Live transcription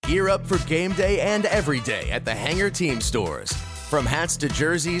Gear up for game day and every day at the Hangar Team Stores. From hats to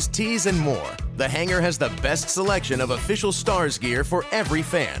jerseys, tees, and more, the Hangar has the best selection of official Stars gear for every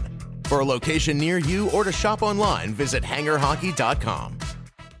fan. For a location near you or to shop online, visit hangarhockey.com.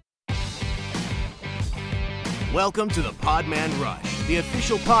 Welcome to the Podman Rush, the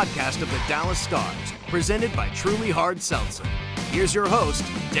official podcast of the Dallas Stars, presented by Truly Hard Seltzer. Here's your host,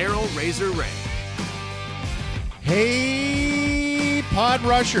 Daryl Razor Ray. Hey, Pod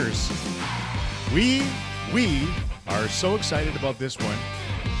Rushers. We are so excited about this one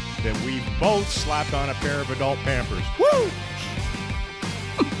that we both slapped on a pair of adult Pampers. Woo!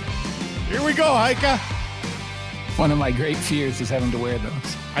 Here we go, Heika. One of my great fears is having to wear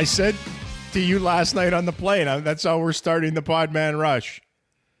those. I said to you last night on the plane, that's how we're starting the Podman Rush.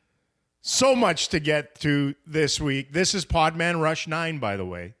 So much to get to this week. This is Podman Rush 9, by the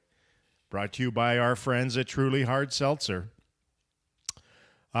way, brought to you by our friends at Truly Hard Seltzer.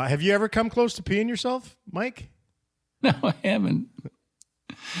 Have you ever come close to peeing yourself, Mike? No, I haven't.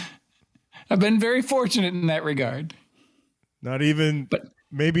 I've been very fortunate in that regard. Not even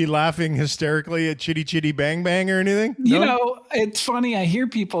maybe laughing hysterically at Chitty Chitty Bang Bang or anything? You know, it's funny. I hear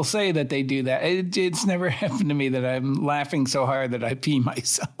people say that they do that. It's never happened to me that I'm laughing so hard that I pee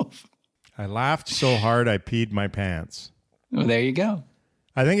myself. I laughed so hard I peed my pants. Well, there you go.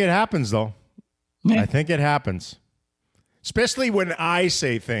 I think it happens, though. Yeah. I think it happens. Especially when I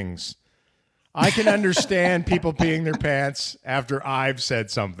say things. I can understand people peeing their pants after I've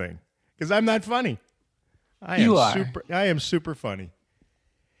said something. Because I'm not funny. I am super funny.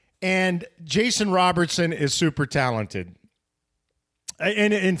 And Jason Robertson is super talented.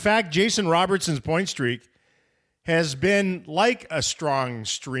 And in fact, Jason Robertson's point streak has been like a strong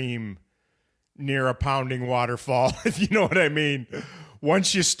stream near a pounding waterfall, if you know what I mean.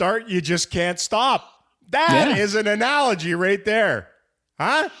 Once you start, you just can't stop. That is an analogy right there.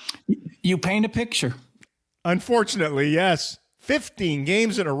 Huh? You paint a picture. Unfortunately, yes. 15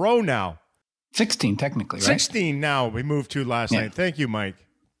 games in a row now. 16, technically, right? 16 now we moved to last night. Thank you, Mike.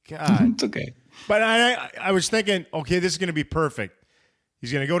 God. It's okay. But I was thinking, okay, this is going to be perfect.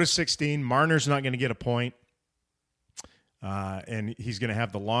 He's going to go to 16. Marner's not going to get a point. And he's going to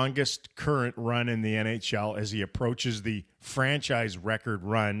have the longest current run in the NHL as he approaches the franchise record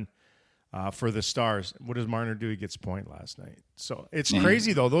run for the Stars. What does Marner do? He gets a point last night. So it's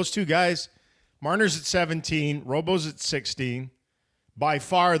crazy, though. Those two guys, Marner's at 17, Robo's at 16. By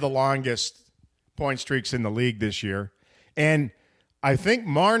far the longest point streaks in the league this year. And I think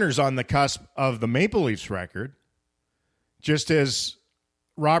Marner's on the cusp of the Maple Leafs record, just as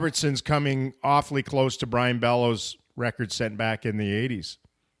Robertson's coming awfully close to Brian Bellows' record set back in the 80s.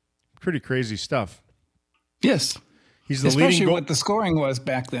 Pretty crazy stuff. Yes. He's the especially leading what the scoring was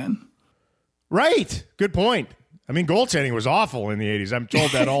back then. Right. Good point. I mean, goaltending was awful in the 80s. I'm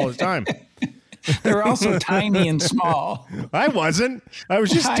told that all the time. They were also tiny and small. I wasn't. I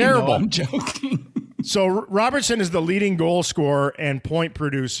was just terrible. Know, I'm joking. So Robertson is the leading goal scorer and point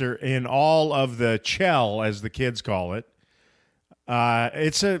producer in all of the CHEL, as the kids call it.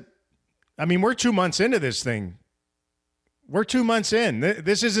 We're 2 months into this thing. We're 2 months in.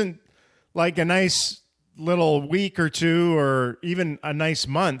 This isn't like a nice little week or two or even a nice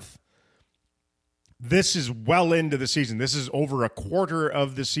month. This is well into the season. This is over a quarter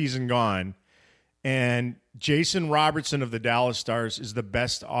of the season gone. And Jason Robertson of the Dallas Stars is the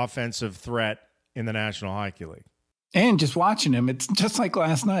best offensive threat in the National Hockey League. And just watching him, it's just like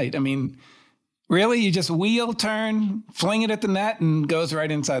last night. I mean, really, you just wheel, turn, fling it at the net, and goes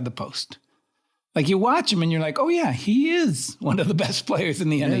right inside the post. Like, you watch him, and you're like, oh, yeah, he is one of the best players in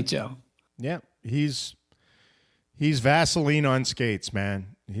the NHL. Yeah, he's Vaseline on skates,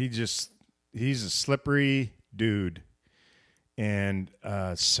 man. He's a slippery dude. And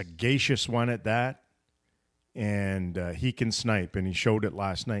a sagacious one at that. And he can snipe, and he showed it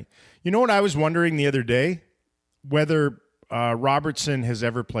last night. You know what I was wondering the other day? Whether Robertson has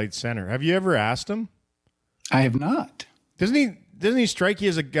ever played center. Have you ever asked him? I have not. Doesn't he strike you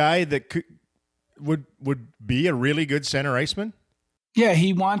as a guy that would be a really good center iceman? Yeah,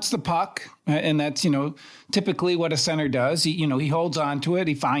 he wants the puck, and that's, typically what a center does. He holds on to it,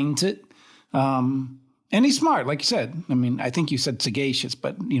 he finds it. And he's smart, like you said. I mean, I think you said sagacious,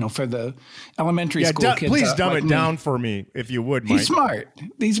 but, for the elementary school kids. Please dumb like it down for me, if you would, Mike. He's smart.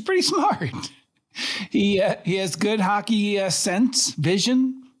 He's pretty smart. He has good hockey sense,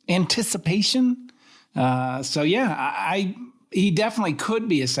 vision, anticipation. He definitely could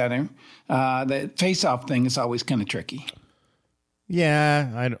be a center. The face-off thing is always kind of tricky.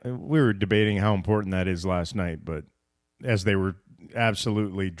 Yeah, we were debating how important that is last night, but as they were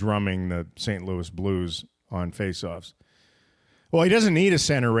absolutely drumming the St. Louis Blues on faceoffs. Well, he doesn't need a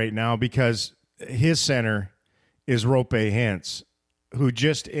center right now because his center is Rope Hintz, who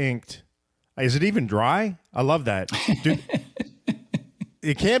just inked. Is it even dry? I love that. Dude,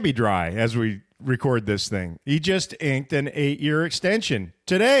 it can't be dry as we record this thing. He just inked an 8-year extension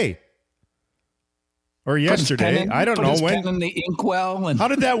today or yesterday. I don't know when. In the inkwell. And how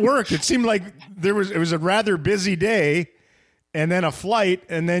did that work? It seemed like it was a rather busy day, and then a flight,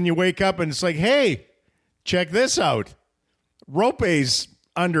 and then you wake up and it's like, hey, check this out. Rope's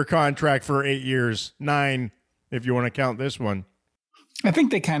under contract for 8 years, 9 if you want to count this one. I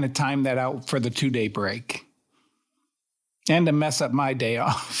think they kind of timed that out for the 2-day break and to mess up my day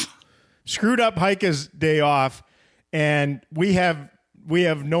off. Screwed up Heike's day off, and we have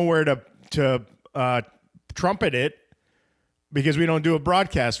nowhere to trumpet it because we don't do a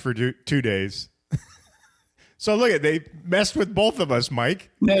broadcast for 2 days. So look at, they messed with both of us,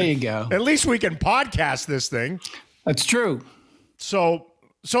 Mike. There you go. At least we can podcast this thing. That's true. So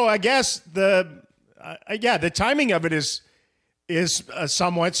I guess the timing of it is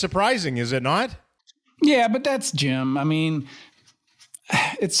somewhat surprising, is it not? Yeah, but that's Jim. I mean,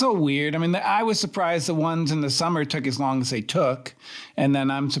 it's so weird. I mean, I was surprised the ones in the summer took as long as they took, and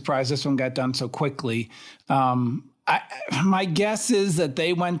then I'm surprised this one got done so quickly. My guess is that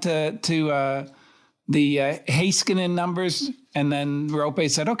they went to the Heiskanen numbers, and then Rope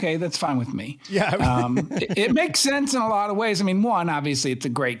said, okay, that's fine with me. Yeah. It makes sense in a lot of ways. I mean, one, obviously it's a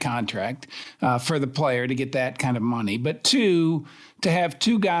great contract for the player to get that kind of money. But two, to have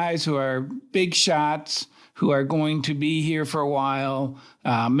two guys who are big shots, who are going to be here for a while,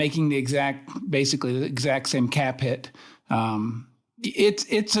 making basically the exact same cap hit.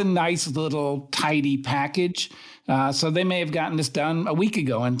 It's a nice little tidy package. So they may have gotten this done a week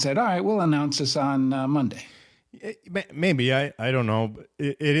ago and said, all right, we'll announce this on Monday. Maybe, I don't know. But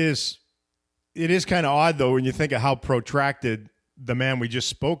it is kind of odd, though, when you think of how protracted the man we just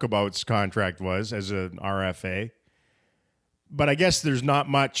spoke about's contract was as an RFA. But I guess there's not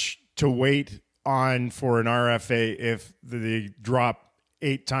much to wait on for an RFA if they drop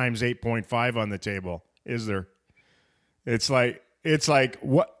 8 times 8.5 on the table, is there? It's like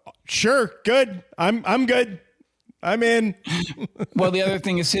what? Sure, good. I'm good. I'm in. Well, the other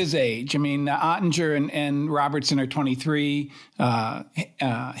thing is his age. I mean, Ottinger and Robertson are 23.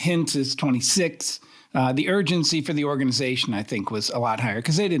 Hintz is 26. The urgency for the organization, I think, was a lot higher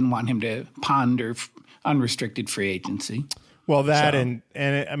because they didn't want him to ponder unrestricted free agency. Well, that and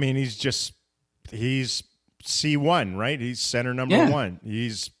I mean, he's C1, right? He's center number 1.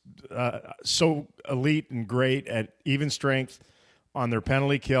 He's so elite and great at even strength on their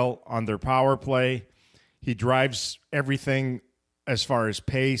penalty kill, on their power play. He drives everything as far as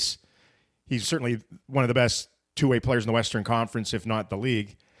pace. He's certainly one of the best two-way players in the Western Conference, if not the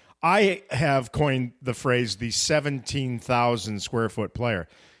league. I have coined the phrase the 17,000 square foot player.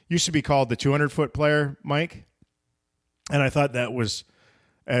 Used to be called the 200-foot player, Mike. And I thought that was,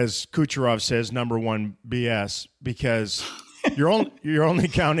 as Kucherov says, number one BS, because you're only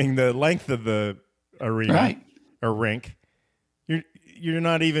counting the length of the arena or rink. You're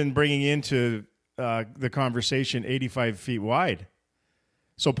not even bringing into the conversation 85 feet wide.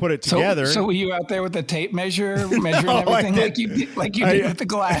 So put it together. So were you out there with the tape measure, measuring everything like you did with the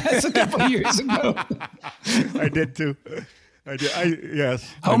glass a couple of years ago? I did too.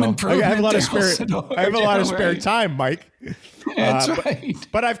 Yes. Home improvement. I have a lot of spare time, Mike. That's right.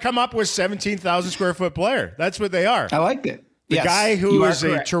 But I've come up with 17,000 square foot player. That's what they are. I liked it. The guy who is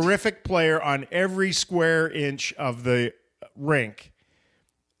a terrific player on every square inch of the rink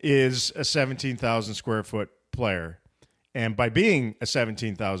is a 17,000 square foot player. And by being a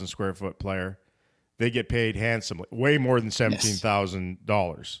 17,000 square foot player, they get paid handsomely, way more than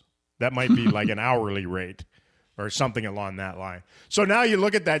 $17,000. That might be like an hourly rate or something along that line. So now you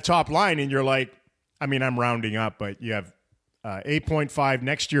look at that top line and you're like, I mean, I'm rounding up, but you have 8.5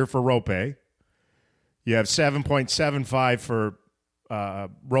 next year for Rope. You have 7.75 for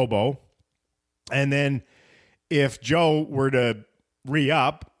Robo. And then if Joe were to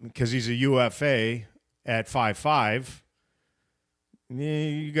re-up, because he's a UFA at 5.5,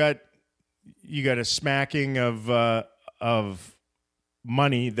 you got a smacking of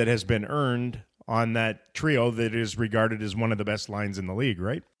money that has been earned on that trio that is regarded as one of the best lines in the league,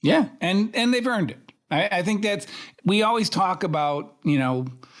 right? Yeah, and they've earned it. I think we always talk about,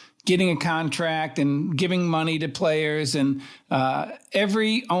 getting a contract and giving money to players. And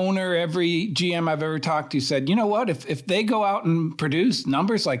every owner, every GM I've ever talked to said, you know what, if they go out and produce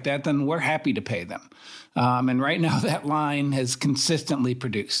numbers like that, then we're happy to pay them. And right now that line has consistently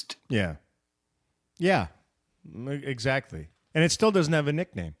produced. Yeah. Yeah, exactly. And it still doesn't have a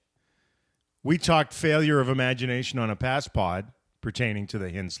nickname. We talked failure of imagination on a past pod pertaining to the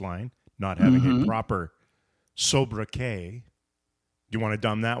Hintz line, not having a proper sobriquet. Do you want to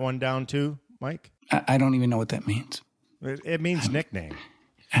dumb that one down too, Mike? I don't even know what that means. It means nickname.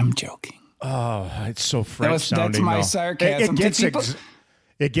 I'm joking. Oh, it's so French sounding. That's my though. sarcasm.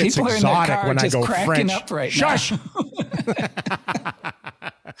 It gets people exotic when I go French. Up right Shush.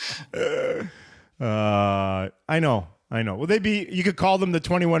 I know. Will they be? You could call them the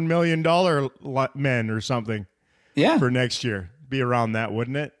 $21 million men or something. Yeah. For next year, be around that,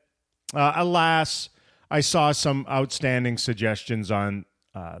 wouldn't it? Alas, I saw some outstanding suggestions on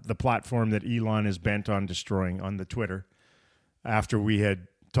the platform that Elon is bent on destroying on the Twitter. After we had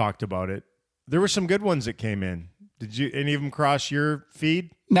talked about it, there were some good ones that came in. Did you any of them cross your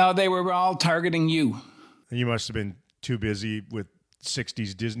feed? No, they were all targeting you. You must have been too busy with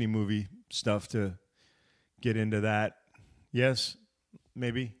 60s Disney movie stuff to get into that. Yes,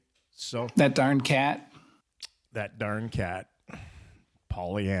 maybe so. That darn cat.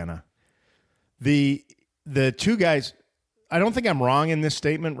 Pollyanna. The two guys, I don't think I'm wrong in this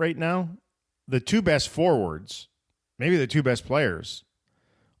statement right now. The two best forwards, maybe the two best players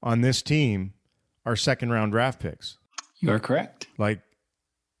on this team are second-round draft picks. You are correct. Like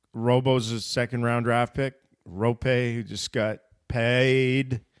Robo's a second-round draft pick. Rope, who just got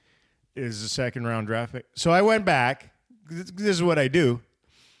paid, is a second-round draft pick. So I went back. This is what I do.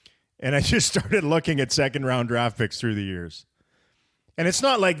 And I just started looking at second-round draft picks through the years. And it's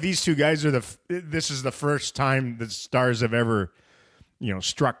not like these two guys are this is the first time the Stars have ever,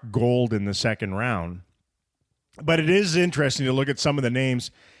 struck gold in the second round. But it is interesting to look at some of the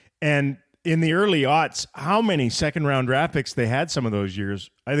names. And in the early aughts, how many second-round draft picks they had some of those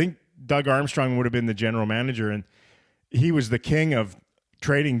years. I think Doug Armstrong would have been the general manager, and he was the king of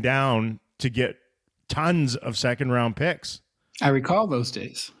trading down to get tons of second-round picks. I recall those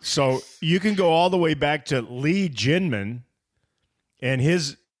days. So you can go all the way back to Lee Ginman and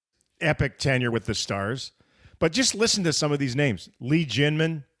his epic tenure with the Stars. But just listen to some of these names. Lee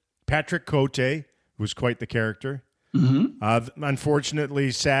Ginman, Patrick Cote, who was quite the character. Mm-hmm.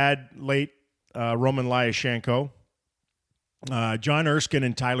 Unfortunately, sad, late Roman Lyashenko. John Erskine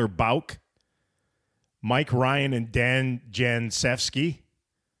and Tyler Bauch. Mike Ryan and Dan Jansevsky.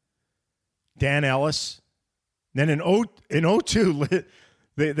 Dan Ellis. Then in 02,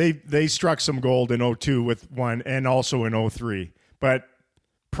 they struck some gold in 02 with one, and also in 03. But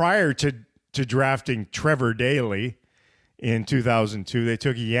prior to drafting Trevor Daley in 2002, they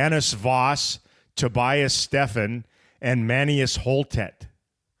took Janis Voss, Tobias Steffen, and Manius Holtet.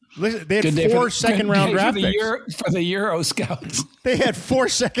 They had four second-round draft picks. For the Euro Scouts. They had 4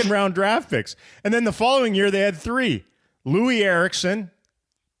 second-round draft picks. And then the following year, they had 3. Louis Eriksson,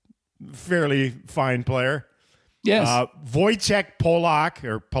 fairly fine player. Yes. Wojciech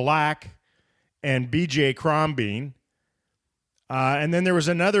Polak and B.J. Crombeen. And then there was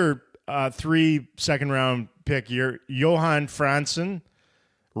another 3 second-round pick year. Johan Franzen,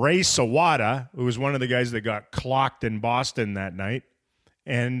 Ray Sawada, who was one of the guys that got clocked in Boston that night,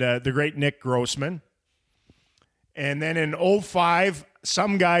 and the great Nick Grossman. And then in 05,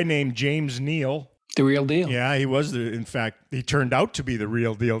 some guy named James Neal. The real deal. Yeah, he was. In fact, he turned out to be the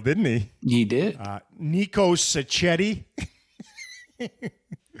real deal, didn't he? He did. Nico Sacchetti.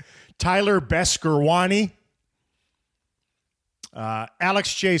 Tyler Beskorwany. Alex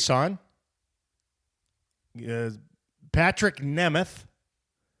Chiasson. Patrick Nemeth.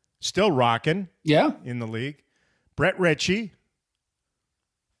 Still rocking. Yeah. In the league. Brett Ritchie.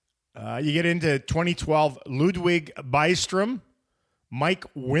 You get into 2012, Ludwig Bystrom. Mike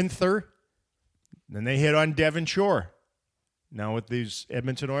Winther. Then they hit on Devon Shore. Now with these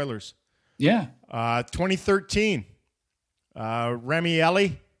Edmonton Oilers. Yeah. 2013, Remy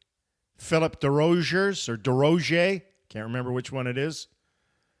Ellie, Philip DeRozier, can't remember which one it is.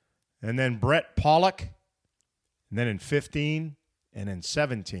 And then Brett Pollock. And then in 15 and in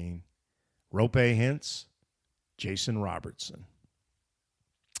 17, Rope Hintz, Jason Robertson.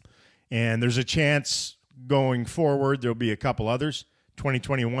 And there's a chance going forward, there'll be a couple others.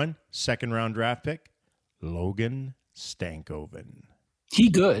 2021, second-round draft pick, Logan Stankoven. He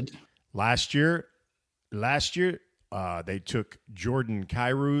good. Last year, they took Jordan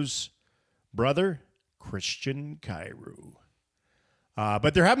Kyrou's brother, Christian Kyrou.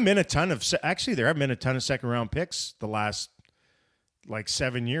 But there haven't been a ton of second-round picks the last,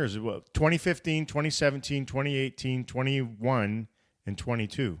 7 years. 2015, 2017, 2018, 21, and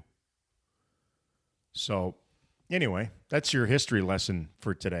 22. So, anyway, that's your history lesson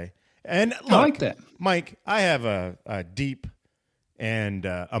for today. And look, I like that. Mike, I have a deep and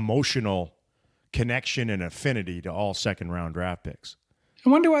emotional connection and affinity to all second-round draft picks. I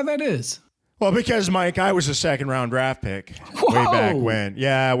wonder why that is. Well, because, Mike, I was a second-round draft pick way back when.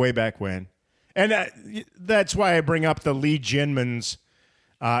 Yeah, way back when. And that's why I bring up the Lee Ginmans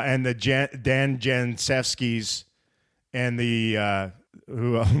and the Dan Jansevskis and the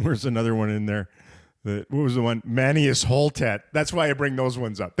where's another one in there? What was the one? Manius Holtet. That's why I bring those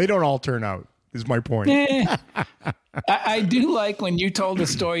ones up. They don't all turn out, is my point. I do like when you told the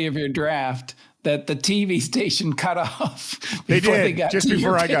story of your draft that the TV station cut off. They did, just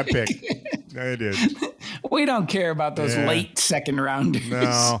before I got picked. They did. We don't care about those late second rounders.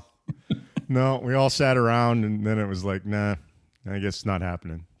 No, we all sat around, and then it was like, nah, I guess it's not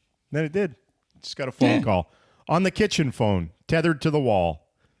happening. Then it did. Just got a phone call on the kitchen phone, tethered to the wall,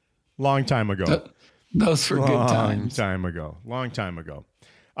 long time ago. Those were good times. Long time ago.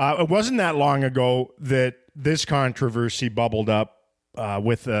 It wasn't that long ago that this controversy bubbled up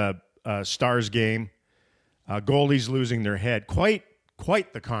with a Stars game. Goalies losing their head. Quite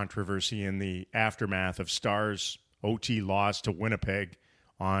the controversy in the aftermath of Stars' OT loss to Winnipeg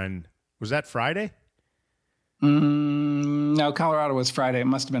on, was that Friday? No, Colorado was Friday. It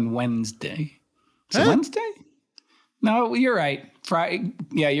must have been Wednesday. Is it Wednesday? No, you're right. Friday.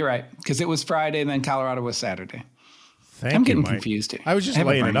 Yeah, you're right. Because it was Friday and then Colorado was Saturday. I'm getting confused here. I was just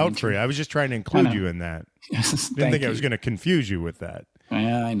laying it out for you. I was just trying to include you in that. Yes, Didn't think I was going to confuse you with that.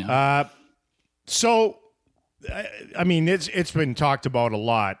 Yeah, I know. So, I mean, it's been talked about a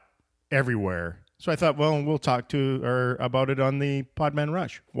lot everywhere. So I thought, well, we'll talk about it on the Podman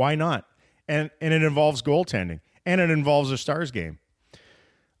Rush. Why not? And it involves goaltending, and it involves a Stars game.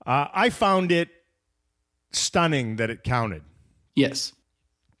 I found it stunning that it counted. Yes.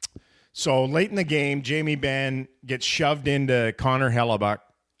 So late in the game, Jamie Benn gets shoved into Connor Hellebuck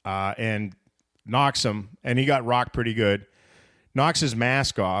and knocks him, and he got rocked pretty good. Knocks his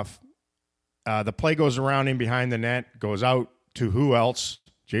mask off. The play goes around him behind the net, goes out to who else?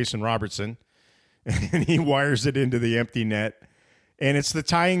 Jason Robertson. And he wires it into the empty net. And it's the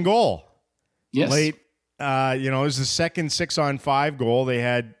tying goal. Yes. Late, it was the second 6-on-5 goal. They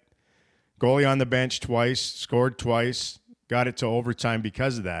had goalie on the bench twice, scored twice, got it to overtime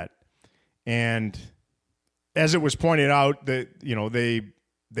because of that. And as it was pointed out, that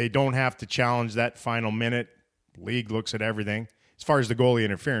they don't have to challenge that final minute. League looks at everything as far as the goalie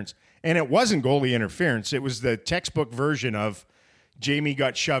interference. And it wasn't goalie interference. It was the textbook version of Jamie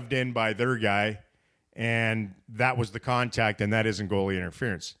got shoved in by their guy, and that was the contact, and that isn't goalie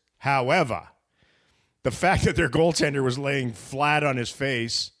interference. However, the fact that their goaltender was laying flat on his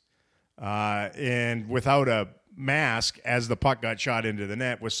face and without a mask as the puck got shot into the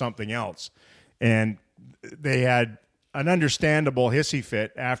net was something else. And they had an understandable hissy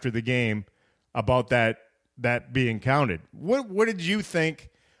fit after the game about that being counted. What did you think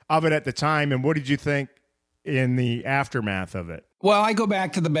of it at the time, and what did you think in the aftermath of it? Well, I go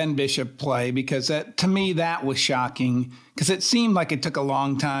back to the Ben Bishop play because to me that was shocking because it seemed like it took a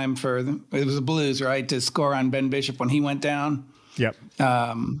long time it was the Blues, right, to score on Ben Bishop when he went down. Yep.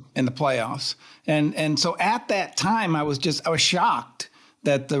 In the playoffs. And so at that time, I was shocked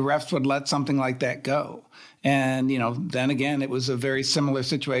that the refs would let something like that go. And, then again, it was a very similar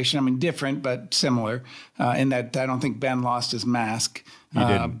situation. I mean, different, but similar in that I don't think Ben lost his mask. He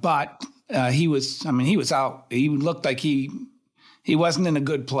didn't. But he was out. He looked like he wasn't in a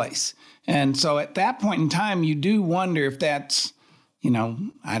good place. And so at that point in time, you do wonder if that's, I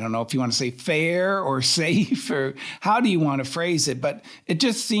don't know if you want to say fair or safe or how do you want to phrase it, but it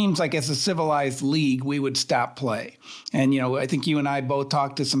just seems like as a civilized league, we would stop play. And, I think you and I both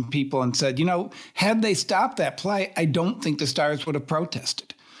talked to some people and said, had they stopped that play, I don't think the Stars would have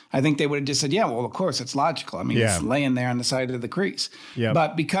protested. I think they would have just said, yeah, well, of course, it's logical. I mean, It's laying there on the side of the crease. Yep.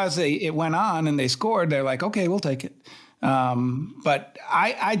 But because it went on and they scored, they're like, okay, we'll take it. But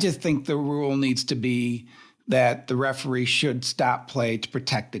I just think the rule needs to be that the referee should stop play to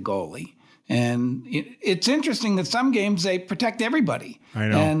protect the goalie. And it's interesting that some games they protect everybody. I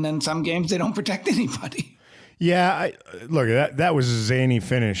know. And then some games they don't protect anybody. Yeah, look, that was a zany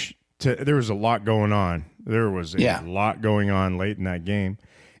finish. There was a lot going on. There was a lot going on late in that game.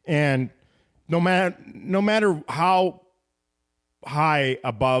 And no matter how high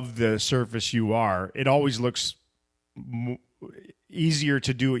above the surface you are, it always looks easier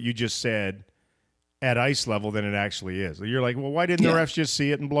to do what you just said at ice level than it actually is. You're like, well, why didn't the refs just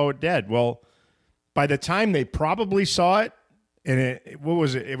see it and blow it dead? Well, by the time they probably saw it, and it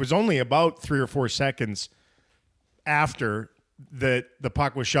was only about 3 or 4 seconds after the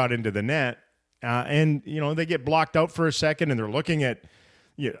puck was shot into the net, and they get blocked out for a second, and they're looking at.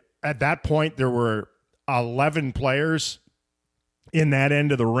 At that point, there were 11 players in that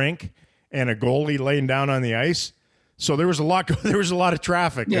end of the rink, and a goalie laying down on the ice. So there was a lot. There was a lot of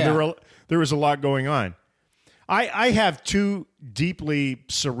traffic. Yeah. And there was a lot going on. I have two deeply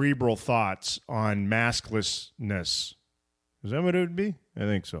cerebral thoughts on masklessness. Is that what it would be? I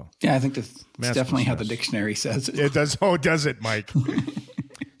think so. Yeah, I think that's definitely how the dictionary says it. It does. Oh, does it, Mike?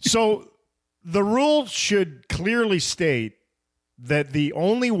 So the rule should clearly state that the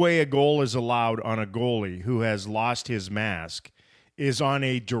only way a goal is allowed on a goalie who has lost his mask is on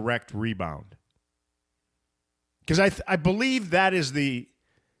a direct rebound. Because I believe that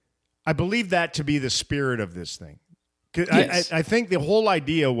to be the spirit of this thing. Yes. I think the whole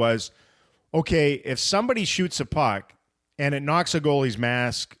idea was, okay, if somebody shoots a puck and it knocks a goalie's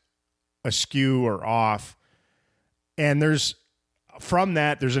mask askew or off, and there's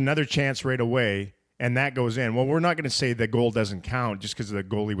another chance right away, and that goes in. Well, we're not going to say the goal doesn't count just because the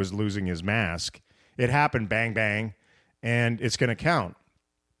goalie was losing his mask. It happened, bang, bang, and it's going to count.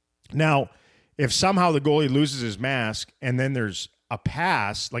 Now, if somehow the goalie loses his mask and then there's a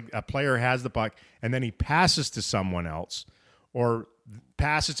pass, like a player has the puck, and then he passes to someone else, or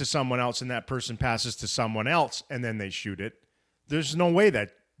passes to someone else and that person passes to someone else, and then they shoot it, there's no way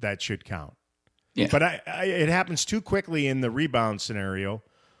that should count. Yeah. But it happens too quickly in the rebound scenario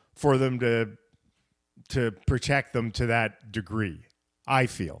for them to protect them to that degree, I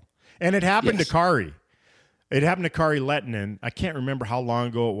feel. And it happened to Kari. It happened to Kari Lehtinen. I can't remember how long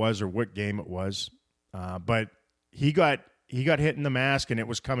ago it was or what game it was, but he got hit in the mask and it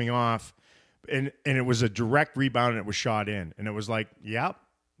was coming off, and it was a direct rebound and it was shot in. And it was like, yeah,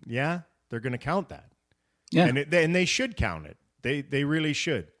 they're going to count that. Yeah. And they should count it. They really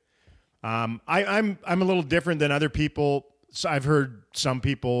should. I'm a little different than other people. So I've heard some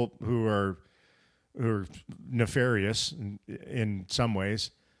people who are nefarious in some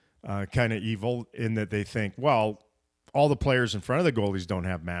ways, kind of evil in that they think, well, all the players in front of the goalies don't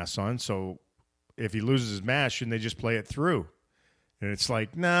have masks on, so if he loses his mask, shouldn't they just play it through? And it's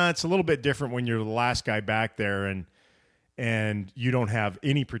like, nah, it's a little bit different when you're the last guy back there and you don't have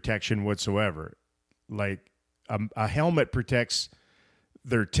any protection whatsoever. Like a helmet protects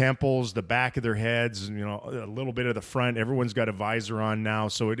their temples, the back of their heads, and, a little bit of the front. Everyone's got a visor on now,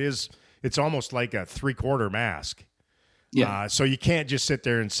 so it's almost like a 3/4 mask. Yeah. So you can't just sit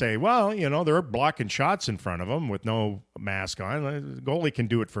there and say, well, they're blocking shots in front of them with no mask on. The goalie can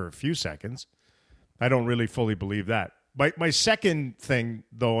do it for a few seconds. I don't really fully believe that. My second thing,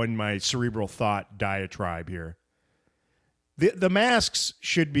 though, in my cerebral thought diatribe here, the masks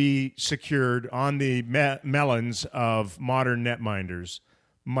should be secured on the melons of modern netminders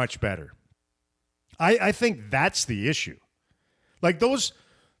much better. I think that's the issue. Like those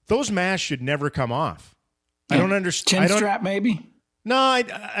masks should never come off. Yeah. I don't understand. Chin strap, maybe? No,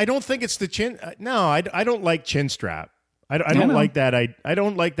 I don't think it's the chin. No, I don't like chin strap. I don't like that. I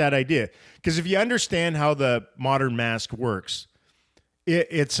don't like that idea, because if you understand how the modern mask works,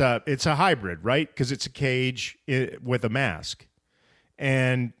 it's a hybrid, right? Because it's a cage with a mask,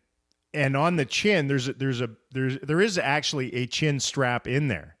 and on the chin there is actually a chin strap in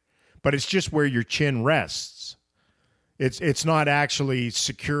there, but it's just where your chin rests. It's not actually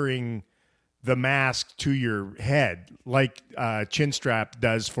securing the mask to your head like chin strap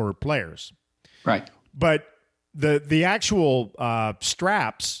does for players. Right. But the actual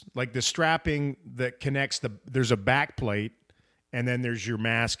straps, like the strapping that connects there's a back plate, and then there's your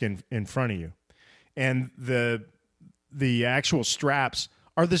mask in front of you. And the actual straps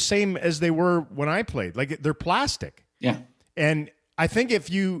are the same as they were when I played. Like, they're plastic. Yeah. And I think if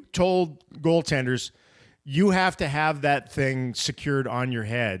you told goaltenders, you have to have that thing secured on your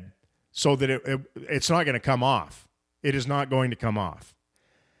head so that it's not going to come off. It is not going to come off.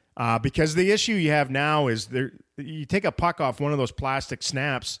 Because the issue you have now is you take a puck off one of those plastic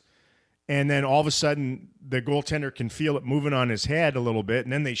snaps, and then all of a sudden the goaltender can feel it moving on his head a little bit,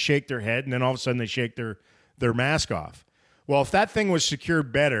 and then they shake their head, and then all of a sudden they shake their mask off. Well, if that thing was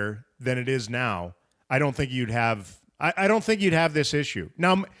secured better than it is now, I don't think you'd have this issue.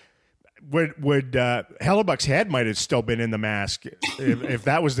 Now, would Hellebuck's head might have still been in the mask if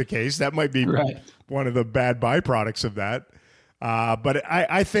that was the case. That might be right. One of the bad byproducts of that. But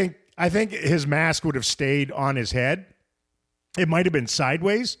I think his mask would have stayed on his head. It might have been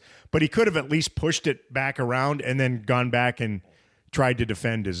sideways, but he could have at least pushed it back around and then gone back and tried to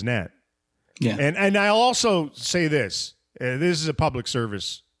defend his net. Yeah. And I'll also say this. This is a public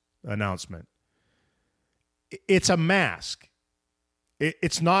service announcement. It's a mask.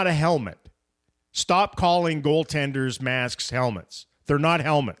 It's not a helmet. Stop calling goaltenders' masks helmets. They're not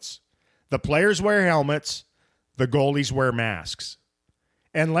helmets. The players wear helmets. The goalies wear masks.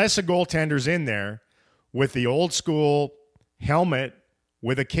 Unless a goaltender's in there with the old school helmet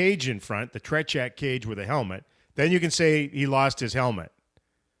with a cage in front, the Tretiak cage with a helmet, Then you can say he lost his helmet.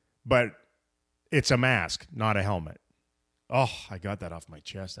 But it's a mask, not a helmet. Oh, I got that off my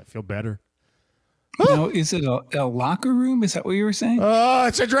chest. I feel better. Now, is it a locker room? Is that what you were saying? Oh,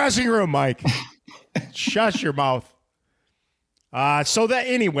 it's a dressing room, Mike. Shush your mouth. So that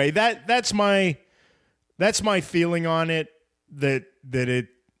anyway, that's my feeling on it. That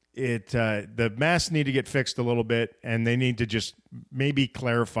the masks need to get fixed a little bit, and they need to just maybe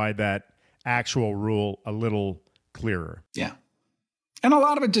clarify that actual rule a little clearer. Yeah. And a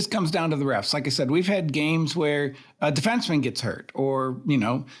lot of it just comes down to the refs. Like I said, we've had games where a defenseman gets hurt or,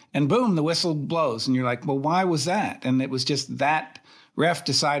 and boom, the whistle blows. And you're like, well, why was that? And it was just that ref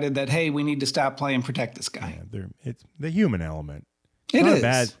decided that, hey, we need to stop play and protect this guy. Yeah, it's the human element.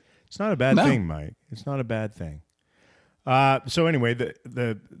 It's not a bad thing, Mike. It's not a bad thing. So anyway,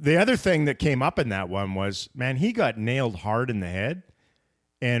 the other thing that came up in that one was, man, he got nailed hard in the head.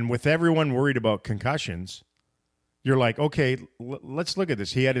 And with everyone worried about concussions, you're like, okay, let's look at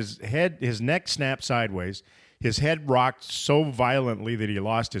this. He had his neck snapped sideways. His head rocked so violently that he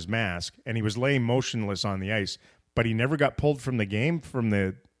lost his mask, and he was laying motionless on the ice, but he never got pulled from the game from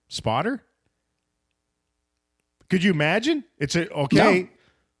the spotter? Could you imagine? No.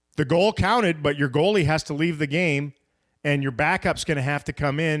 The goal counted, but your goalie has to leave the game, and your backup's going to have to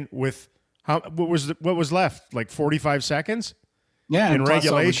come in with what was left? Like 45 seconds? Yeah, in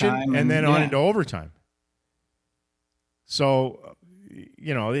regulation, and then on into overtime. So,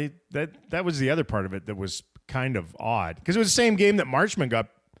 that was the other part of it that was kind of odd, because it was the same game that Marchman got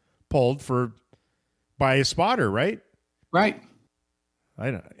pulled by a spotter, right? Right.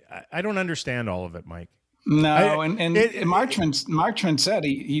 I don't understand all of it, Mike. No, Marchman said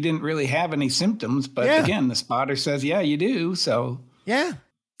he didn't really have any symptoms, but again, the spotter says, yeah, you do. So yeah,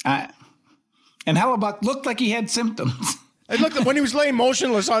 and Hellebuyck looked like he had symptoms. It looked when he was laying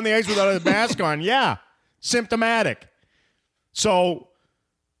motionless on the ice without a mask on. Yeah, symptomatic. So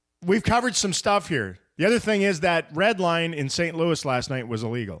we've covered some stuff here. The other thing is that red line in St. Louis last night was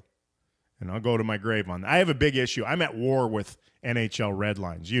illegal. And I'll go to my grave on that. I have a big issue. I'm at war with NHL red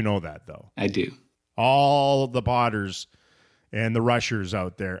lines. You know that, though. I do. All the Potters and the Rushers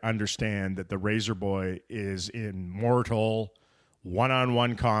out there understand that the Razor Boy is in mortal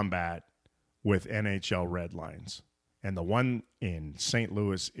one-on-one combat with NHL red lines. And the one in St.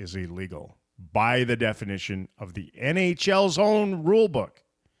 Louis is illegal by the definition of the NHL's own rule book.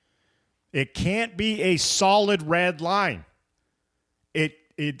 It can't be a solid red line.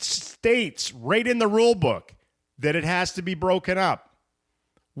 It states right in the rule book that it has to be broken up.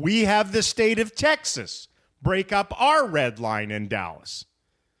 We have the state of Texas break up our red line in Dallas.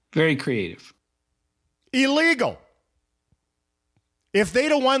 Very creative. Illegal. If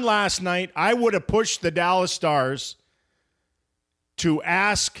they'd have won last night, I would have pushed the Dallas Stars to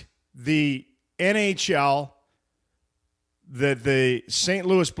ask the NHL that the St.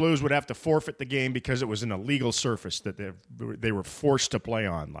 Louis Blues would have to forfeit the game because it was an illegal surface that they were forced to play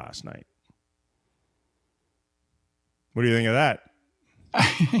on last night. What do you think of that?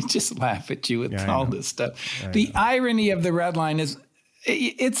 I just laugh at you with all this stuff. The irony of the red line is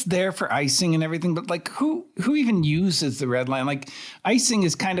it's there for icing and everything, but like who even uses the red line? Like icing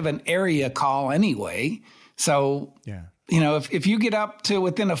is kind of an area call anyway. So, if you get up to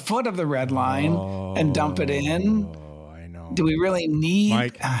within a foot of the red line and dump it in, I know. Do we really need?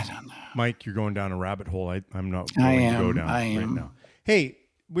 Mike, I don't know. Mike, you're going down a rabbit hole. I'm not going to go down right now. Hey,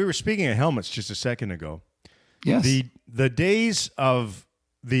 we were speaking of helmets just a second ago. Yes. The days of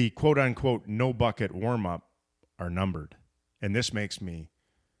the quote unquote no bucket warm up are numbered, and this makes me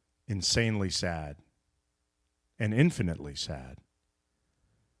insanely sad and infinitely sad.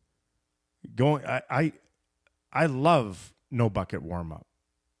 I love no bucket warm up.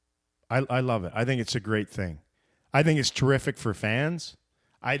 I love it. I think it's a great thing. I think it's terrific for fans.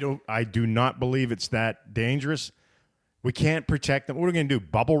 I do not believe it's that dangerous. We can't protect them. What are we going to do?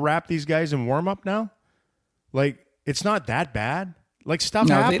 Bubble wrap these guys in warm up now? Like, it's not that bad. Like, stuff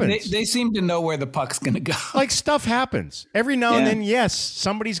happens. They seem to know where the puck's going to go. Like, stuff happens. Every now and then, yes,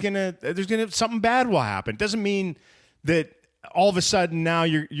 something bad will happen. Doesn't mean that all of a sudden now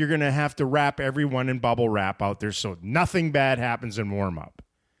you're going to have to wrap everyone in bubble wrap out there so nothing bad happens in warm up.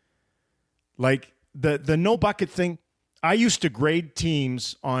 Like, the no bucket thing, I used to grade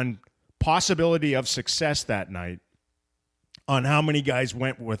teams on possibility of success that night on how many guys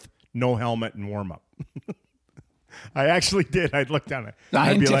went with no helmet in warm up. I actually did. I'd look down at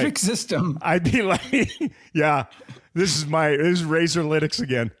scientific system. I'd be like, yeah, this is Razorlytics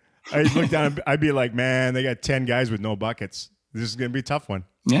again. I'd look down. I'd be like, man, they got 10 guys with no buckets. This is going to be a tough one.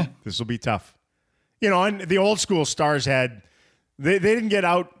 Yeah. This will be tough. And the old school Stars had They didn't get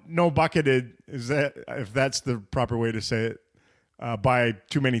out no bucketed, is that if that's the proper way to say it, by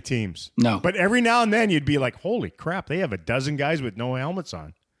too many teams. No. But every now and then you'd be like, holy crap, they have a dozen guys with no helmets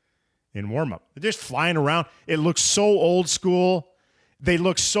on in warm-up. They're just flying around. It looks so old school. They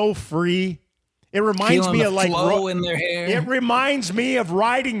look so free. It reminds me of like flow in their hair. It reminds me of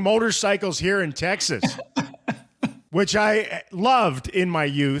riding motorcycles here in Texas, which I loved in my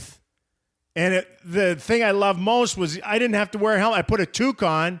youth. And the thing I loved most was I didn't have to wear a helmet. I put a toque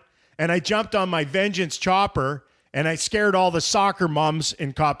on, and I jumped on my Vengeance chopper, and I scared all the soccer mums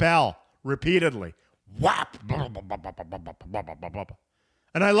in Coppell repeatedly. Whap!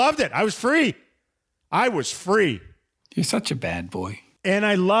 And I loved it. I was free. You're such a bad boy. And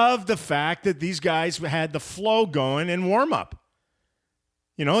I love the fact that these guys had the flow going in warm-up.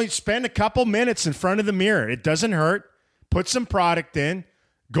 You know, you spend a couple minutes in front of the mirror. It doesn't hurt. Put some product in.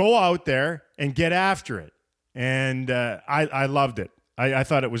 Go out there and get after it. And I loved it. I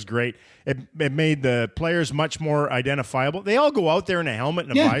thought it was great. It made the players much more identifiable. They all go out there in a helmet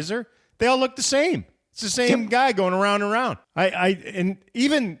and a visor. They all look the same. It's the same guy going around and around. And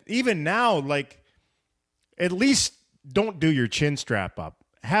even now, like, at least don't do your chin strap up.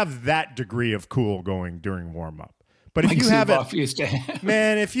 Have that degree of cool going during warm-up. But if you have it,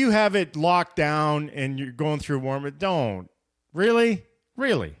 man, if you have it locked down and you're going through warm-up, don't. Really?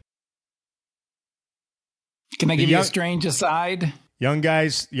 Really? Can I give you a strange aside? Young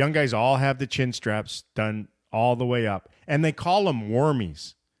guys all have the chin straps done all the way up. And they call them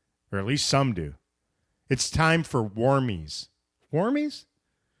warmies. Or at least some do. It's time for warmies. Warmies?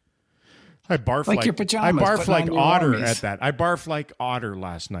 I barf like your pajamas. I barf like otter warmies. at that. I barfed like otter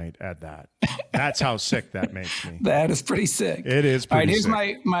last night at that. That's how sick that makes me. That is pretty sick. It is pretty All right, here's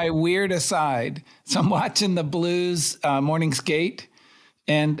sick. my weird aside. So I'm watching the Blues morning skate,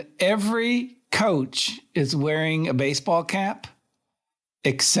 and every coach is wearing a baseball cap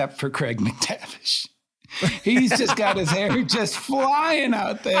except for Craig McTavish. He's just got his hair just flying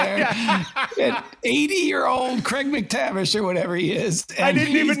out there. 80-year-old Craig McTavish or whatever he is. I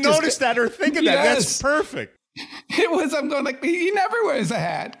didn't even notice that or think of that. That's perfect. I'm going like, he never wears a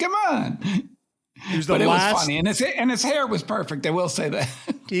hat. Come on. It was funny. And his hair was perfect. I will say that.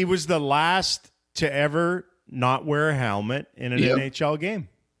 He was the last to ever not wear a helmet in an NHL game.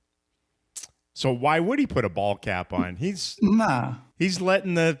 So why would he put a ball cap on? He's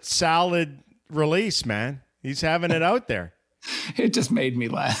letting the salad release, man. He's having it out there. It just made me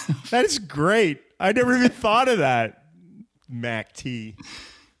laugh. That is great. I never even thought of that. Mac T.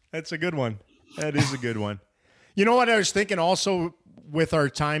 That's a good one. That is a good one. You know what I was thinking also with our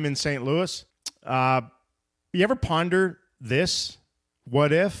time in St. Louis? You ever ponder this?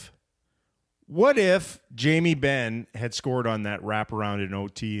 What if Jamie Benn had scored on that wraparound in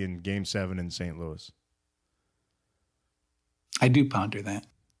OT in Game 7 in St. Louis? I do ponder that.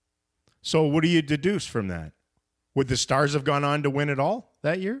 So what do you deduce from that? Would the Stars have gone on to win it all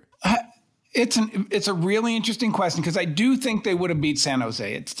that year? It's a really interesting question because I do think they would have beat San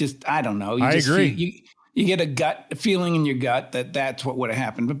Jose. It's just, I don't know. I agree. You get a feeling in your gut that that's what would have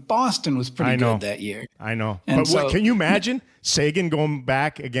happened. But Boston was pretty good that year. I know. And but can you imagine Sagan going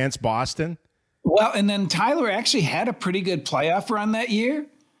back against Boston? Well, and then Tyler actually had a pretty good playoff run that year.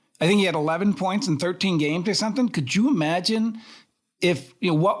 I think he had 11 points in 13 games or something. Could you imagine if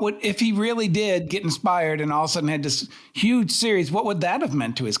he really did get inspired and all of a sudden had this huge series? What would that have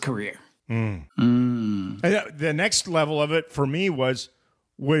meant to his career? The next level of it for me was,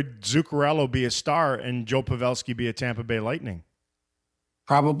 would Zuccarello be a Star and Joe Pavelski be a Tampa Bay Lightning?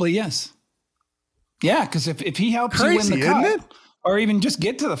 Probably yes. Yeah, because if he helps you win the cup or even just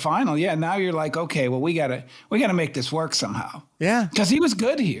get to the final, now you're like, okay, well we gotta make this work somehow. Yeah, because he was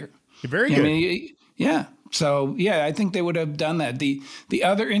good here. Very good. I mean, So, I think they would have done that. The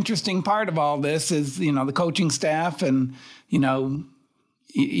other interesting part of all this is, the coaching staff and,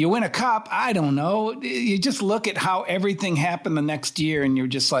 you win a cup. I don't know. You just look at how everything happened the next year and you're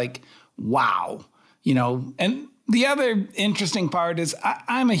just like, wow, and the other interesting part is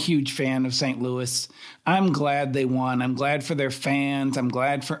I'm a huge fan of St. Louis. I'm glad they won. I'm glad for their fans. I'm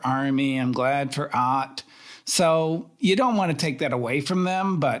glad for Army. I'm glad for Ott. So you don't want to take that away from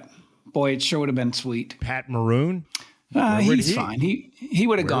them, but boy, it sure would have been sweet. Pat Maroon? He's fine. He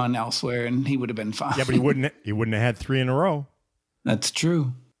would have gone elsewhere and he would have been fine. Yeah, but he wouldn't have had 3 in a row. That's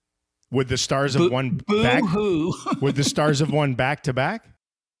true. Would the Stars have won back? Would the Stars have won back-to-back?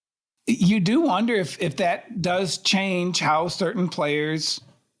 You do wonder if that does change how certain players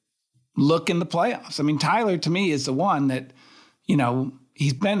look in the playoffs. I mean, Tyler, to me, is the one that,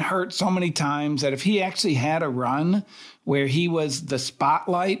 he's been hurt so many times that if he actually had a run where he was the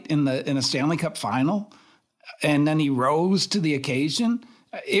spotlight in a Stanley Cup final, and then he rose to the occasion,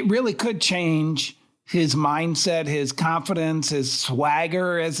 it really could change his mindset, his confidence, his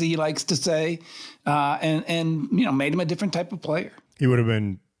swagger, as he likes to say, and made him a different type of player. He would have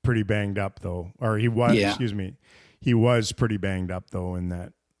been pretty banged up though, or he was. Yeah. Excuse me, he was pretty banged up though in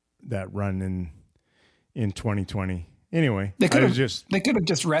that run in 2020. Anyway, they could have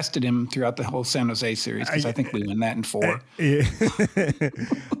just rested him throughout the whole San Jose series, because I think we win that in 4.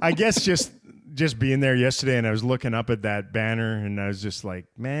 I guess just being there yesterday, and I was looking up at that banner, and I was just like,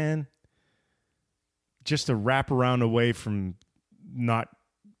 man, just a wraparound away from not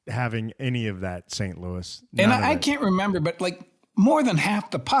having any of that St. Louis. And I can't remember, but like more than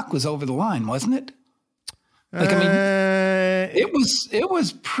half the puck was over the line, wasn't it? Like, I mean, it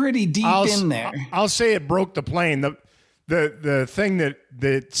was pretty deep in there. I'll say it broke the plane. The thing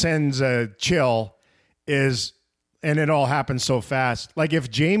that sends a chill is, and it all happened so fast. Like if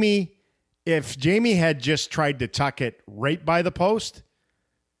Jamie had just tried to tuck it right by the post,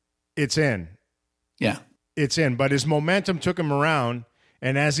 it's in. Yeah. It's in. But his momentum took him around,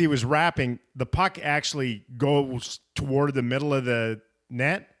 and as he was wrapping, the puck actually goes toward the middle of the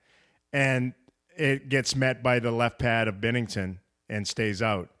net, and it gets met by the left pad of Binnington and stays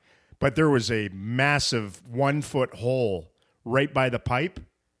out. But there was a massive 1-foot hole right by the pipe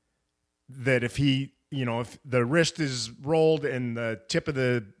that if the wrist is rolled and the tip of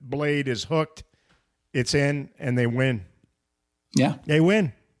the blade is hooked, it's in, and they win. Yeah. They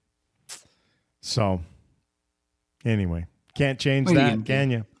win. So, anyway, can't change that, can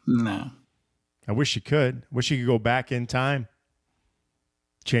you? No. I wish you could. Wish you could go back in time.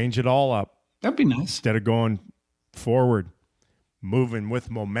 Change it all up. That'd be nice. Instead of going forward, moving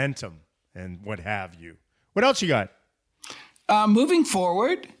with momentum and what have you. What else you got? Moving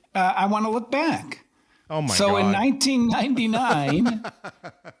forward, I want to look back. Oh, my God. So in 1999,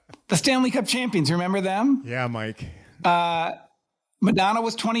 the Stanley Cup champions, remember them? Yeah, Mike. Madonna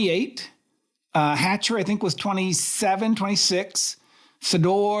was 28. Hatcher, I think, was 27, 26.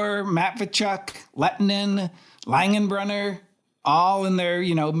 Sador, Matvichuk, Lettinen, Langenbrunner, all in their,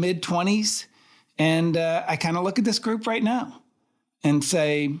 mid-20s. And I kind of look at this group right now and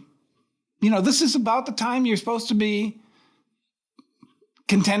say, this is about the time you're supposed to be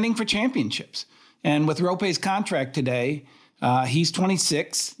contending for championships. And with Rope's contract today, he's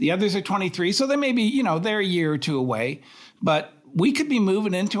 26. The others are 23. So they may be, they're a year or two away. But we could be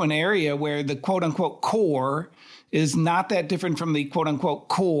moving into an area where the quote-unquote core is not that different from the quote-unquote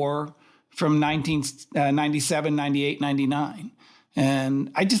core from 1997, 98, 99.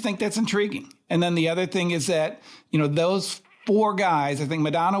 And I just think that's intriguing. And then the other thing is that, those 4 guys, I think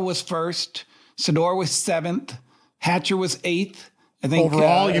Madonna was first, Sador was 7th, Hatcher was 8th. I think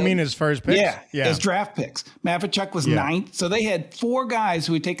overall, you mean as far as picks? Yeah. As draft picks. Matvichuk was 9th. So they had 4 guys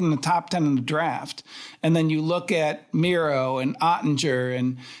who had taken the top 10 in the draft. And then you look at Miro and Ottinger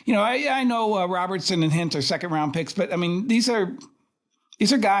and, I know Robertson and Hint are second round picks, but I mean, these are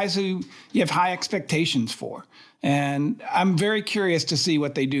guys who you have high expectations for. And I'm very curious to see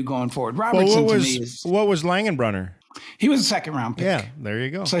what they do going forward. Robertson to me is... What was Langenbrunner? He was a second round pick. Yeah, there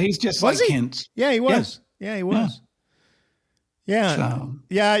you go. So he's just was like he? Hint. Yeah, he was. Yeah, he was. Yeah. So.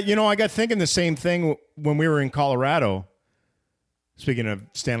 Yeah, I got thinking the same thing when we were in Colorado, speaking of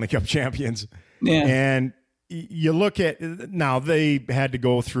Stanley Cup champions. Yeah. And you look at, now they had to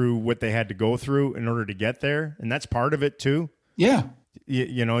go through what they had to go through in order to get there, and that's part of it too. Yeah.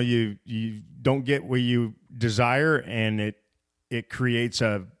 You don't get what you desire, and it creates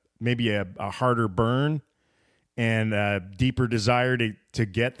maybe a harder burn and a deeper desire to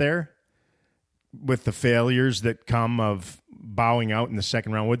get there with the failures that come of bowing out in the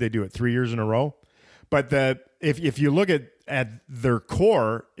second round. What'd they do it 3 years in a row? But if you look at their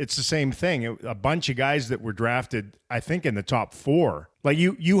core, it's the same thing. A bunch of guys that were drafted, I think, in the top 4. Like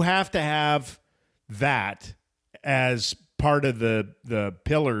you have to have that as part of the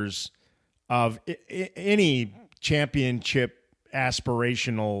pillars of any championship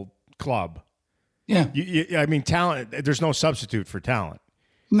aspirational club. Yeah. I mean, talent, there's no substitute for talent.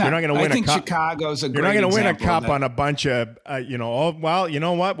 No, you're not going to win I think a cup. Chicago's a great You're not going to win a cup of on a bunch of, you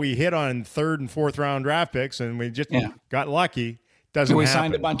know what? We hit on 3rd and 4th round draft picks and we just got lucky. Doesn't we happen.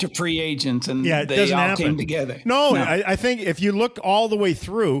 signed a bunch of free agents and it they doesn't all happen. came together. No. I think if you look all the way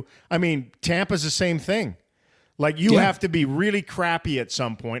through, I mean, Tampa's the same thing. Like you have to be really crappy at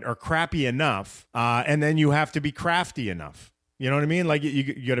some point or crappy enough, and then you have to be crafty enough. You know what I mean? Like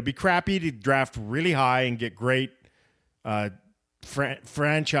you got to be crappy to draft really high and get great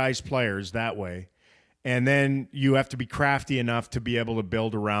franchise players that way. And then you have to be crafty enough to be able to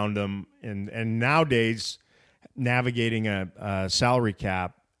build around them. And nowadays, navigating a salary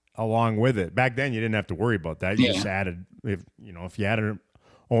cap, along with it. Back then, you didn't have to worry about that. You just added, if you had an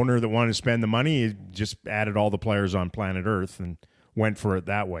owner that wanted to spend the money, you just added all the players on planet Earth and went for it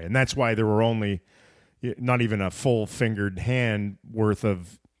that way. And that's why there were only not even a full-fingered hand worth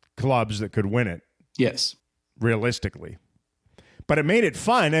of clubs that could win it. Yes. Realistically. But it made it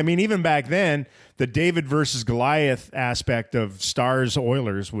fun. I mean, even back then, the David versus Goliath aspect of Stars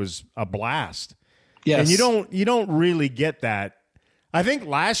Oilers was a blast. Yes. And you don't really get that. I think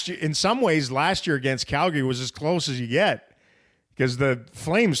last year against Calgary was as close as you get, because the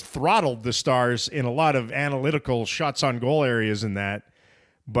Flames throttled the Stars in a lot of analytical shots on goal areas in that.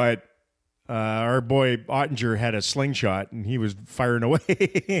 But our boy Ottinger had a slingshot, and he was firing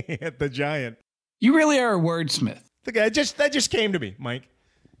away at the Giant. You really are a wordsmith. The guy that just came to me, Mike. Can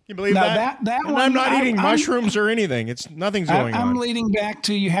you believe now that? And I'm not eating mushrooms or anything. Nothing's going on. I'm leading back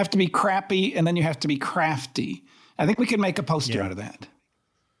to, you have to be crappy and then you have to be crafty. I think we could make a poster out of that.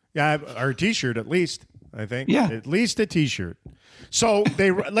 Yeah, our T-shirt at least. I think. Yeah, at least a T-shirt. So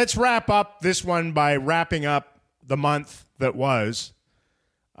let's wrap up this one by wrapping up the month that was.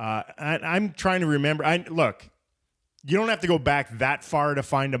 I'm trying to remember. Look, you don't have to go back that far to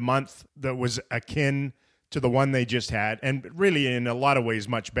find a month that was akin to the one they just had, and really in a lot of ways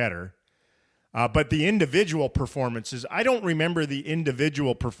much better. But the individual performances, I don't remember the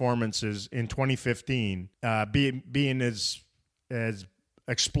individual performances in 2015 being as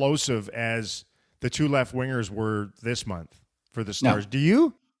explosive as the two left wingers were this month for the Stars. No. Do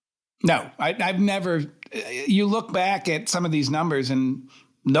you? No, I've never. You look back at some of these numbers and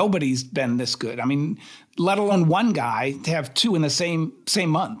nobody's been this good. I mean, let alone one guy to have two in the same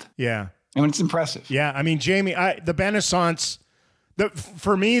month. Yeah. I mean, it's impressive. Yeah. I mean, Jamie, the Benaissance,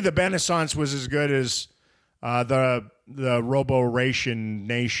 for me, the Benaissance was as good as the Robo-Ration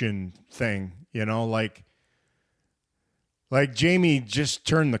Nation thing, like Jamie just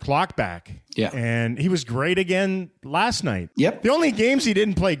turned the clock back. Yeah. And he was great again last night. Yep. The only games he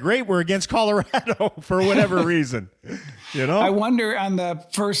didn't play great were against Colorado for whatever reason. I wonder on the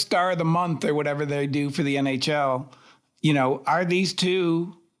first star of the month or whatever they do for the NHL, are these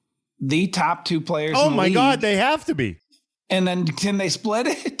two the top two players in the my league? God, they have to be. And then can they split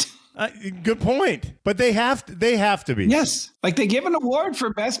it? Good point. But they have to be. Yes. Like they give an award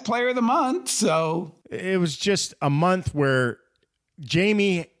for best player of the month. So it was just a month where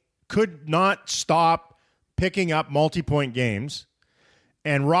Jamie could not stop picking up multi-point games,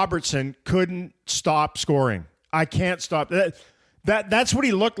 and Robertson couldn't stop scoring. I can't stop that. That's what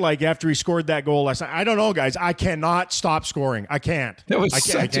he looked like after he scored that goal last night. I don't know, guys. I cannot stop scoring. I can't. That was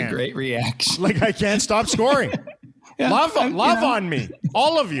such a great reaction. Like, I can't stop scoring. Love on me,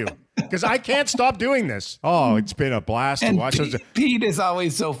 all of you, because I can't stop doing this. Oh, it's been a blast to watch. Pete is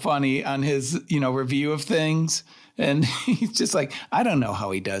always so funny on his, review of things. And he's just like, I don't know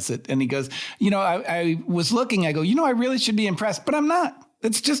how he does it. And he goes, I was looking, I go, I really should be impressed, but I'm not.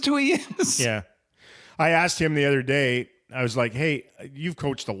 That's just who he is. Yeah. I asked him the other day, I was like, hey, you've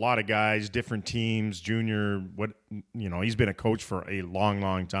coached a lot of guys, different teams, junior, he's been a coach for a long,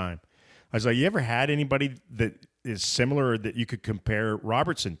 long time. I was like, you ever had anybody that is similar that you could compare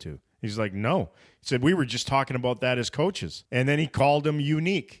Robertson to? He's like, no. He said, we were just talking about that as coaches. And then he called him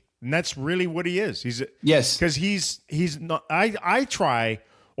unique. And that's really what he is. Yes. Because he's not, I try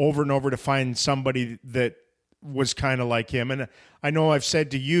over and over to find somebody that was kind of like him. And I know I've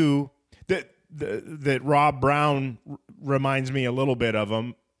said to you that Rob Brown reminds me a little bit of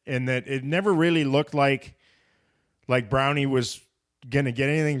him, and that it never really looked like Brownie was going to get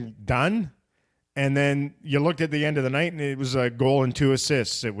anything done. And then you looked at the end of the night and it was a goal and 2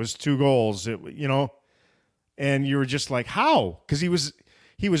 assists. It was 2 goals, and you were just like, how? Because he was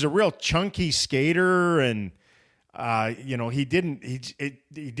a real chunky skater, and he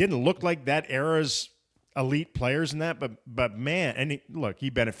didn't look like that era's elite players and that, but man, and he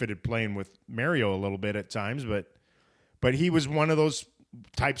benefited playing with Mario a little bit at times, but he was one of those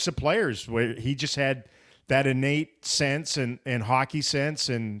types of players where he just had that innate sense and hockey sense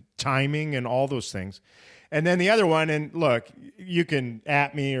and timing and all those things. And then the other one, and look, you can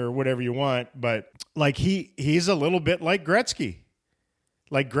at me or whatever you want, but like he's a little bit like Gretzky.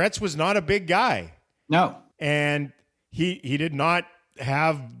 Like Gretz was not a big guy. No. And he did not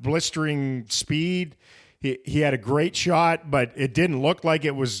have blistering speed. He had a great shot, but it didn't look like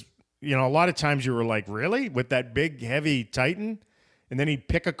it was, a lot of times you were like, really? With that big, heavy Titan? And then he'd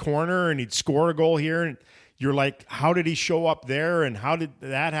pick a corner and he'd score a goal here. And you're like, how did he show up there? And how did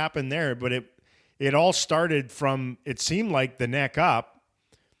that happen there? But it all started from, it seemed like, the neck up.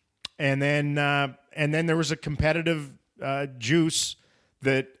 And then there was a competitive juice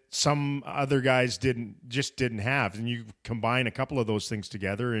that some other guys didn't have. And you combine a couple of those things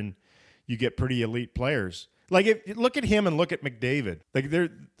together and you get pretty elite players. Like look at him and look at McDavid. Like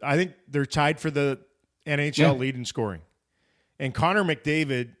I think they're tied for the NHL lead in scoring. And Connor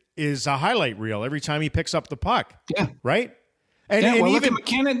McDavid is a highlight reel every time he picks up the puck. Yeah. Right? And well, even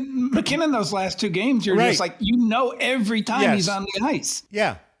look at McKinnon those last 2 games, you're just like, every time he's on the ice.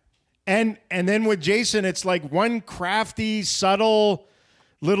 Yeah. And then with Jason, it's like one crafty, subtle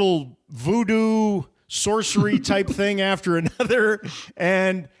little voodoo sorcery type thing after another.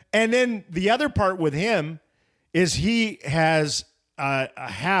 And then the other part with him is he has a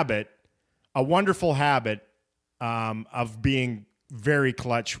wonderful habit of being very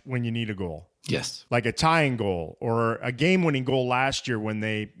clutch when you need a goal. Yes. Like a tying goal or a game-winning goal last year when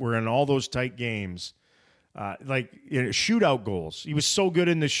they were in all those tight games. Shootout goals. He was so good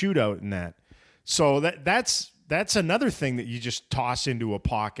in the shootout in that. So that's another thing that you just toss into a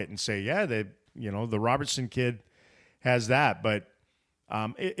pocket and say, yeah, the Robertson kid has that. But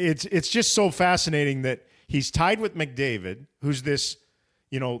it's just so fascinating that he's tied with McDavid, who's this,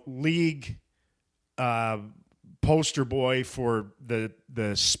 league poster boy for the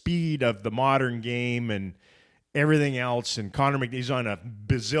speed of the modern game and everything else. And Connor McDavid's on a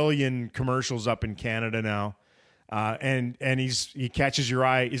bazillion commercials up in Canada now. And he catches your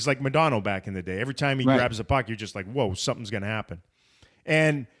eye. He's like Madonna back in the day. Every time he grabs a puck, you're just like, whoa, something's going to happen.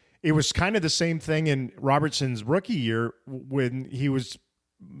 And it was kind of the same thing in Robertson's rookie year when he was,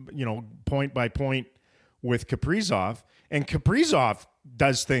 point by point with Kaprizov. And Kaprizov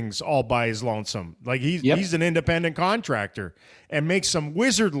does things all by his lonesome. Like he's an independent contractor and makes some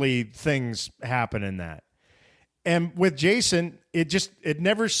wizardly things happen in that. And with Jason, it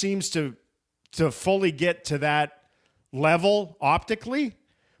never seems to fully get to that level optically.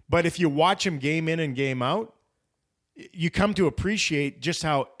 But if you watch him game in and game out, you come to appreciate just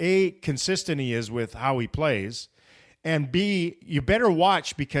how A, consistent he is with how he plays, and B, you better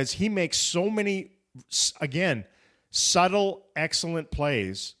watch because he makes so many, again, subtle, excellent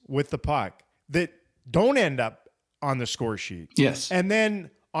plays with the puck that don't end up on the score sheet. Yes. And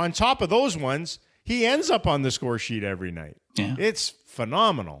then on top of those ones, he ends up on the score sheet every night. Yeah. It's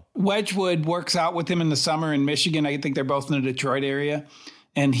phenomenal. Wedgwood works out with him in the summer in Michigan. I think they're both in the Detroit area.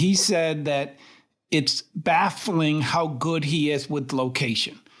 And he said that it's baffling how good he is with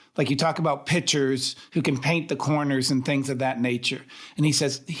location. Like you talk about pitchers who can paint the corners and things of that nature. And he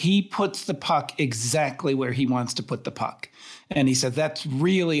says he puts the puck exactly where he wants to put the puck. And he said that's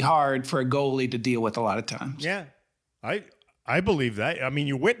really hard for a goalie to deal with a lot of times. Yeah, I believe that. I mean,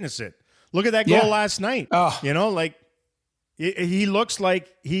 you witness it. Look at that goal last night. Oh. He looks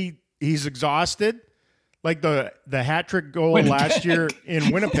like he's exhausted. Like the hat trick goal last year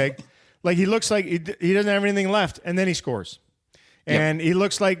in Winnipeg. Like he looks like he doesn't have anything left, and then he scores. And he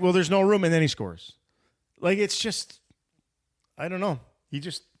looks like, well, there's no room, and then he scores. Like, it's just, I don't know.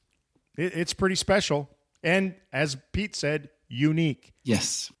 It's pretty special. And as Pete said, unique.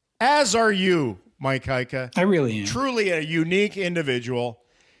 Yes. As are you, Mike Heika. I really am. Truly a unique individual.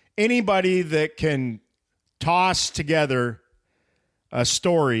 Anybody that can toss together a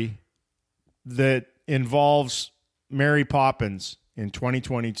story that involves Mary Poppins in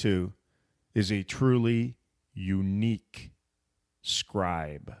 2022 is a truly unique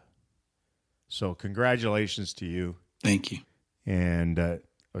scribe. So congratulations to you. Thank you. And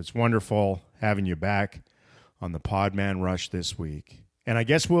it's wonderful having you back on the Podman Rush this week. And I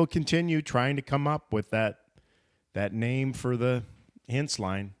guess we'll continue trying to come up with that name for the hints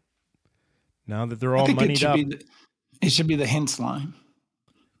line now that they're all moneyed up. It should be the hints line.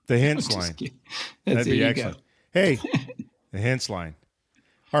 The hints line. That'd be excellent. Hey, the hints line.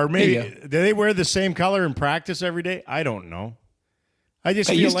 Or maybe, do they wear the same color in practice every day? I don't know. I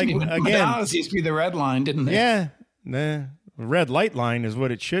just feel like, again. Madonna's used to be the red line, didn't they? Yeah. The red light line is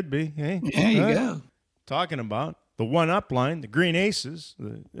what it should be. Hey, there you go. Talking about the one-up line, the green aces.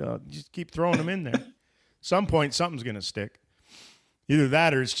 Just keep throwing them in there. Some point, something's going to stick. Either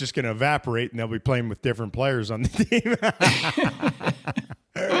that or it's just going to evaporate and they'll be playing with different players on the team.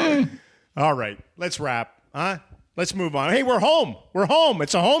 All right, let's wrap. Huh? Let's move on. Hey, we're home. We're home.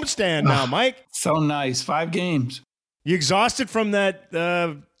 It's a homestand now, Mike. So nice. 5 games. You exhausted from that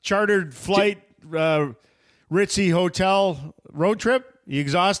chartered flight, ritzy hotel road trip? You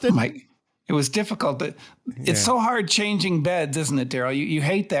exhausted? Mike, it was difficult. It's so hard changing beds, isn't it, Daryl? You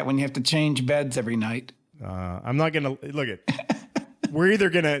hate that when you have to change beds every night. I'm not going to look at. We're either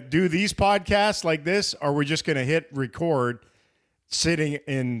going to do these podcasts like this, or we're just going to hit record, sitting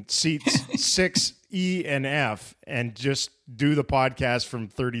in seats 6E and F, and just do the podcast from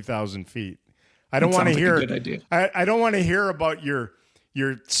 30,000 feet. I don't want to hear. Like a good idea. I don't want to hear about your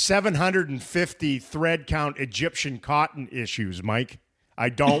your 750 thread count Egyptian cotton issues, Mike. I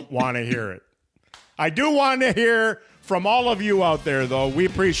don't want to hear it. I do want to hear from all of you out there, though. We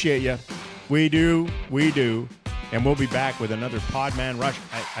appreciate you. We do. And we'll be back with another Podman Rush.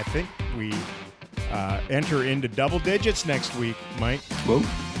 I think we enter into double digits next week, Mike. Whoa.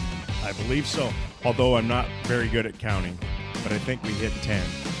 I believe so. Although I'm not very good at counting. But I think we hit 10.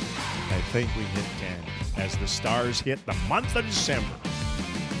 As the Stars hit the month of December.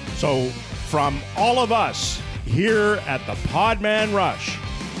 So from all of us here at the Podman Rush,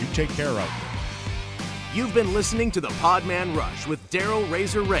 you take care out there. You've been listening to the Podman Rush with Daryl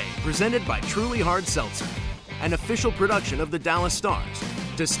Razor Ray, presented by Truly Hard Seltzer, an official production of the Dallas Stars.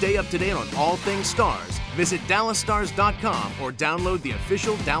 To stay up to date on all things Stars, visit DallasStars.com or download the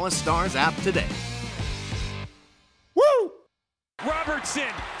official Dallas Stars app today. Woo! Robertson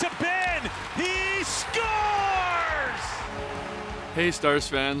to Ben. He scores! Hey Stars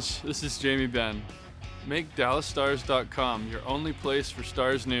fans, this is Jamie Benn. Make DallasStars.com your only place for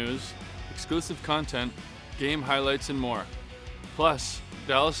Stars news, exclusive content, game highlights, and more. Plus,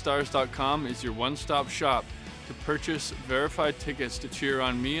 DallasStars.com is your one-stop shop to purchase verified tickets to cheer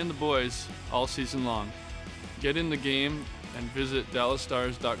on me and the boys all season long. Get in the game and visit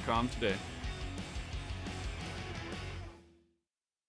DallasStars.com today.